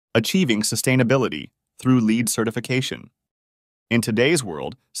Achieving sustainability through LEED certification. In today's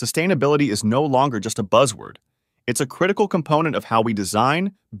world, sustainability is no longer just a buzzword. It's a critical component of how we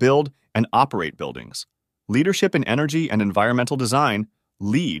design, build, and operate buildings. Leadership in Energy and Environmental Design,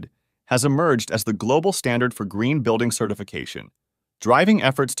 LEED, has emerged as the global standard for green building certification, driving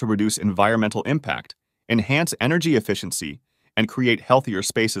efforts to reduce environmental impact, enhance energy efficiency, and create healthier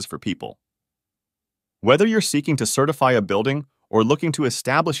spaces for people. Whether you're seeking to certify a building or looking to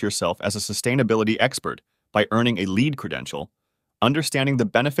establish yourself as a sustainability expert by earning a LEED credential, understanding the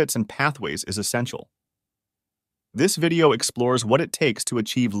benefits and pathways is essential. This video explores what it takes to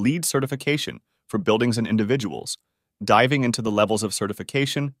achieve LEED certification for buildings and individuals, diving into the levels of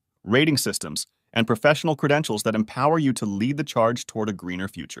certification, rating systems, and professional credentials that empower you to lead the charge toward a greener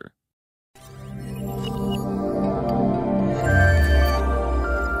future.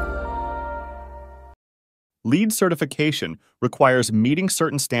 LEED certification requires meeting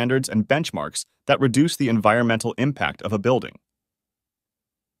certain standards and benchmarks that reduce the environmental impact of a building.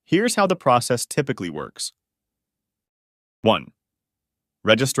 Here's how the process typically works. 1.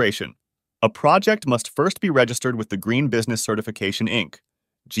 Registration. A project must first be registered with the Green Business Certification Inc.,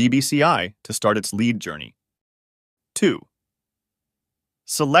 GBCI, to start its LEED journey. 2.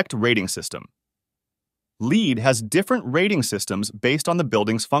 Select rating system. LEED has different rating systems based on the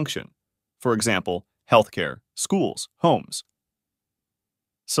building's function. For example, healthcare, schools, homes.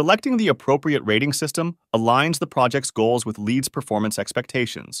 Selecting the appropriate rating system aligns the project's goals with LEED's performance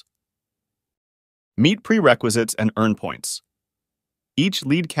expectations. Meet prerequisites and earn points. Each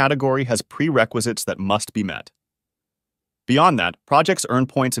LEED category has prerequisites that must be met. Beyond that, projects earn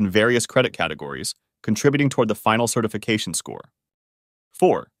points in various credit categories, contributing toward the final certification score.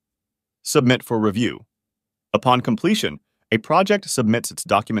 4. Submit for review. Upon completion, a project submits its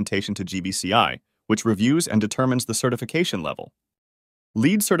documentation to GBCI, which reviews and determines the certification level.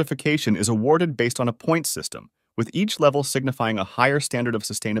 LEED certification is awarded based on a points system, with each level signifying a higher standard of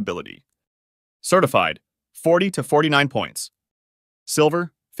sustainability. Certified, 40 to 49 points.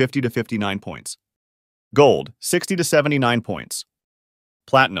 Silver, 50 to 59 points. Gold, 60 to 79 points.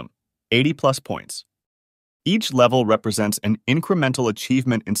 Platinum, 80 plus points. Each level represents an incremental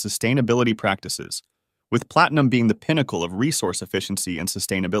achievement in sustainability practices, with platinum being the pinnacle of resource efficiency and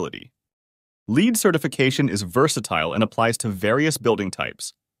sustainability. LEED certification is versatile and applies to various building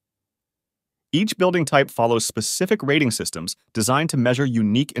types. Each building type follows specific rating systems designed to measure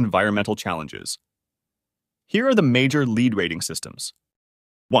unique environmental challenges. Here are the major LEED rating systems.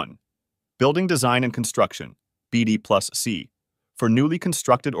 1. Building Design and Construction, BD plus C, for newly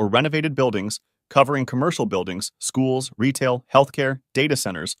constructed or renovated buildings covering commercial buildings, schools, retail, healthcare, data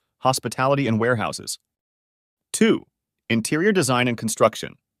centers, hospitality, and warehouses. 2. Interior Design and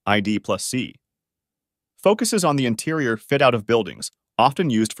Construction, ID plus C, focuses on the interior fit-out of buildings, often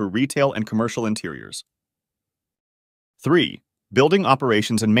used for retail and commercial interiors. 3. Building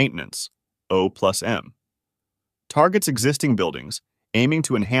Operations and Maintenance, O plus M, targets existing buildings, aiming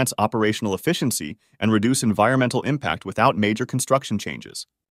to enhance operational efficiency and reduce environmental impact without major construction changes.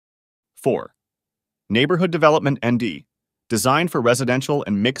 4. Neighborhood Development ND, designed for residential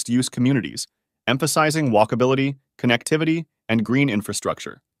and mixed-use communities, emphasizing walkability, connectivity, and green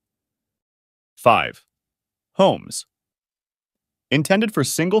infrastructure. 5. Homes, intended for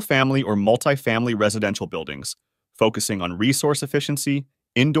single-family or multi-family residential buildings, focusing on resource efficiency,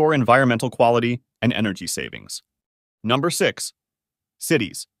 indoor environmental quality, and energy savings. Number 6.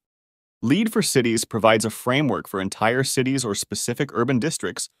 Cities. LEED for Cities provides a framework for entire cities or specific urban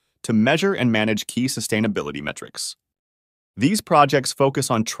districts to measure and manage key sustainability metrics. These projects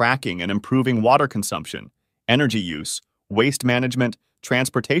focus on tracking and improving water consumption, energy use, waste management,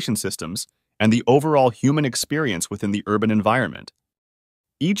 transportation systems, and the overall human experience within the urban environment.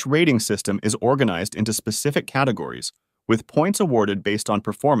 Each rating system is organized into specific categories, with points awarded based on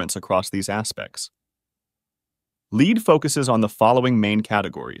performance across these aspects. LEED focuses on the following main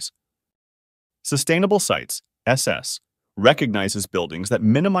categories. Sustainable Sites, SS, recognizes buildings that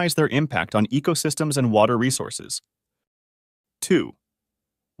minimize their impact on ecosystems and water resources. 2.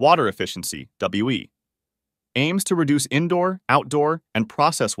 Water Efficiency, WE, aims to reduce indoor, outdoor, and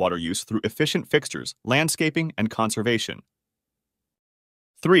process water use through efficient fixtures, landscaping, and conservation.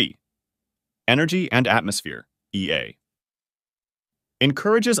 3. Energy and Atmosphere, EA,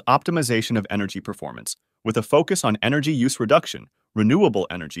 encourages optimization of energy performance with a focus on energy use reduction, renewable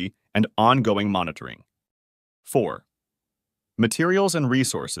energy, and ongoing monitoring. 4. Materials and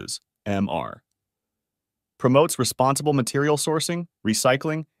Resources, MR, promotes responsible material sourcing,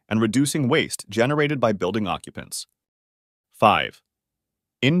 recycling, and reducing waste generated by building occupants. 5.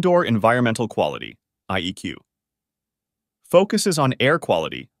 Indoor Environmental Quality, IEQ, focuses on air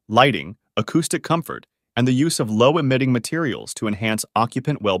quality, lighting, acoustic comfort, and the use of low-emitting materials to enhance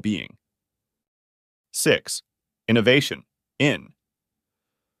occupant well-being. 6. Innovation.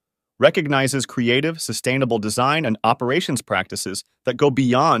 Recognizes creative, sustainable design and operations practices that go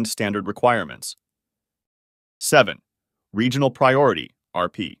beyond standard requirements. 7. Regional Priority,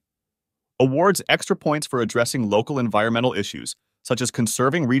 RP. Awards extra points for addressing local environmental issues, such as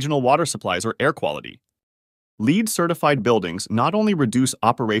conserving regional water supplies or air quality. LEED-certified buildings not only reduce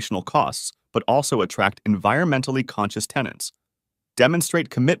operational costs, but also attract environmentally conscious tenants, demonstrate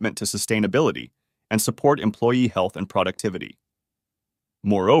commitment to sustainability, and support employee health and productivity.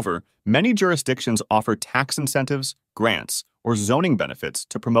 Moreover, many jurisdictions offer tax incentives, grants, or zoning benefits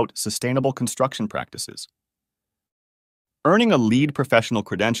to promote sustainable construction practices. Earning a LEED professional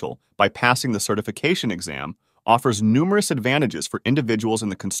credential by passing the certification exam offers numerous advantages for individuals in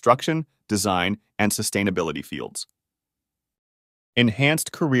the construction, design, and sustainability fields.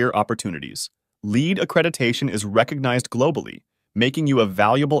 Enhanced career opportunities. LEED accreditation is recognized globally, making you a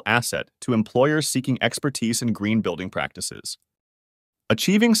valuable asset to employers seeking expertise in green building practices.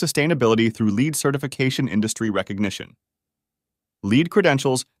 Achieving sustainability through LEED certification industry recognition. LEED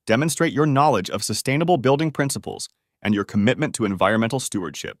credentials demonstrate your knowledge of sustainable building principles and your commitment to environmental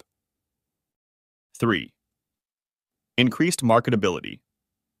stewardship. 3. Increased marketability.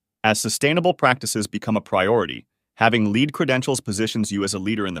 As sustainable practices become a priority, having LEED credentials positions you as a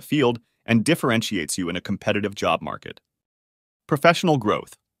leader in the field and differentiates you in a competitive job market. Professional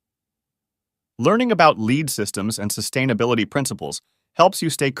growth. Learning about LEED systems and sustainability principles helps you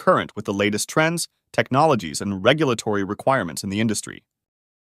stay current with the latest trends, technologies, and regulatory requirements in the industry.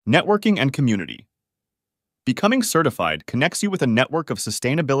 Networking and community. Becoming certified connects you with a network of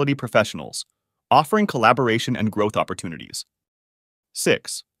sustainability professionals, offering collaboration and growth opportunities.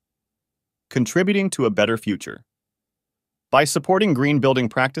 6. Contributing to a better future. By supporting green building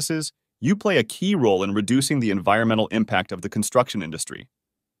practices, you play a key role in reducing the environmental impact of the construction industry.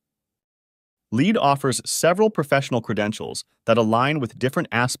 LEED offers several professional credentials that align with different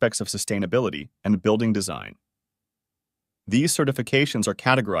aspects of sustainability and building design. These certifications are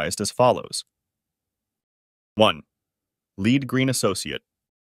categorized as follows. 1. LEED Green Associate.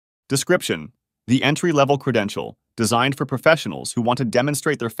 Description: the entry-level credential designed for professionals who want to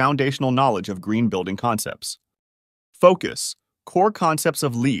demonstrate their foundational knowledge of green building concepts. Focus: core concepts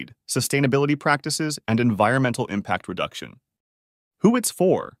of LEED, sustainability practices, and environmental impact reduction. Who it's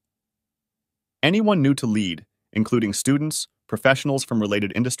for: anyone new to LEED, including students, professionals from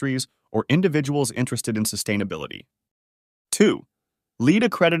related industries, or individuals interested in sustainability. 2. LEED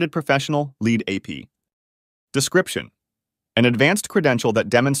Accredited Professional, LEED AP. Description: an advanced credential that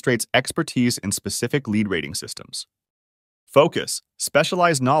demonstrates expertise in specific LEED rating systems. Focus: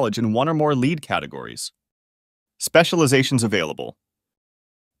 specialized knowledge in one or more LEED categories. Specializations available: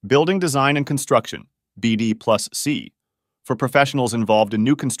 Building Design and Construction, BD plus C, for professionals involved in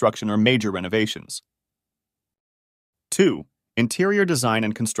new construction or major renovations. 2. Interior Design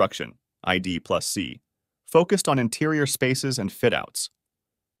and Construction, ID plus C, focused on interior spaces and fit-outs.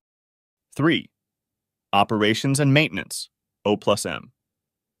 3. Operations and Maintenance, O plus M,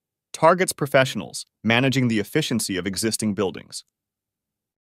 targets professionals managing the efficiency of existing buildings.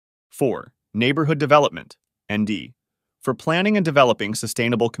 4. Neighborhood Development, ND, for planning and developing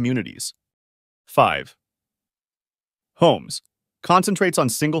sustainable communities. 5. Homes, concentrates on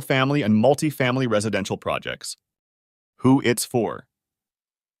single-family and multi-family residential projects. Who it's for: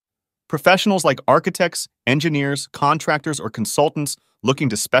 professionals like architects, engineers, contractors, or consultants looking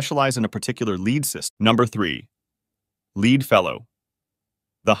to specialize in a particular LEED system. Number 3. LEED Fellow,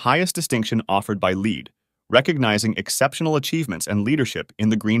 the highest distinction offered by LEED, recognizing exceptional achievements and leadership in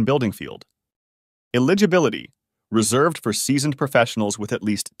the green building field. Eligibility: reserved for seasoned professionals with at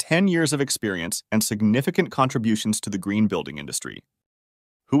least 10 years of experience and significant contributions to the green building industry.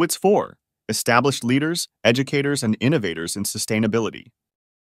 Who it's for: established leaders, educators, and innovators in sustainability.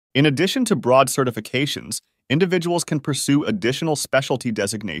 In addition to broad certifications, individuals can pursue additional specialty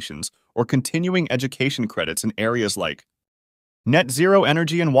designations or continuing education credits in areas like net zero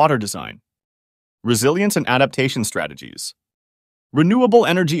energy and water design, resilience and adaptation strategies, renewable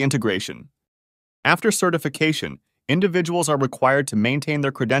energy integration. After certification, individuals are required to maintain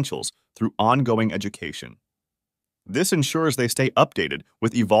their credentials through ongoing education. This ensures they stay updated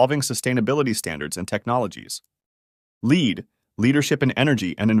with evolving sustainability standards and technologies. LEED, Leadership in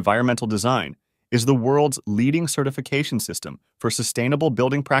Energy and Environmental Design, is the world's leading certification system for sustainable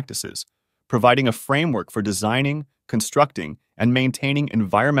building practices, providing a framework for designing, constructing, and maintaining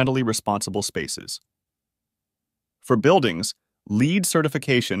environmentally responsible spaces. For buildings, LEED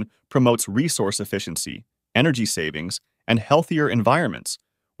certification promotes resource efficiency, energy savings, and healthier environments,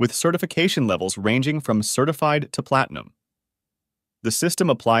 with certification levels ranging from certified to platinum. The system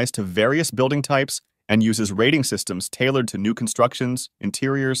applies to various building types and uses rating systems tailored to new constructions,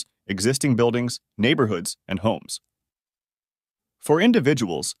 interiors, existing buildings, neighborhoods, and homes. For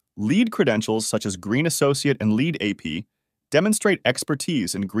individuals, LEED credentials such as Green Associate and LEED AP demonstrate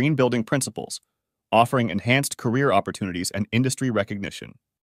expertise in green building principles, offering enhanced career opportunities and industry recognition.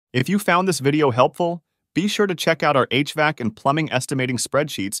 If you found this video helpful, be sure to check out our HVAC and plumbing estimating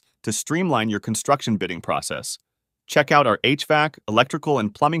spreadsheets to streamline your construction bidding process. Check out our HVAC, electrical,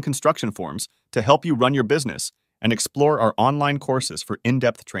 and plumbing construction forms to help you run your business, and explore our online courses for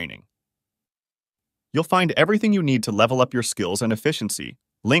in-depth training. You'll find everything you need to level up your skills and efficiency.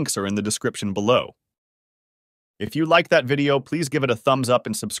 Links are in the description below. If you liked that video, please give it a thumbs up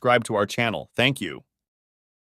and subscribe to our channel. Thank you.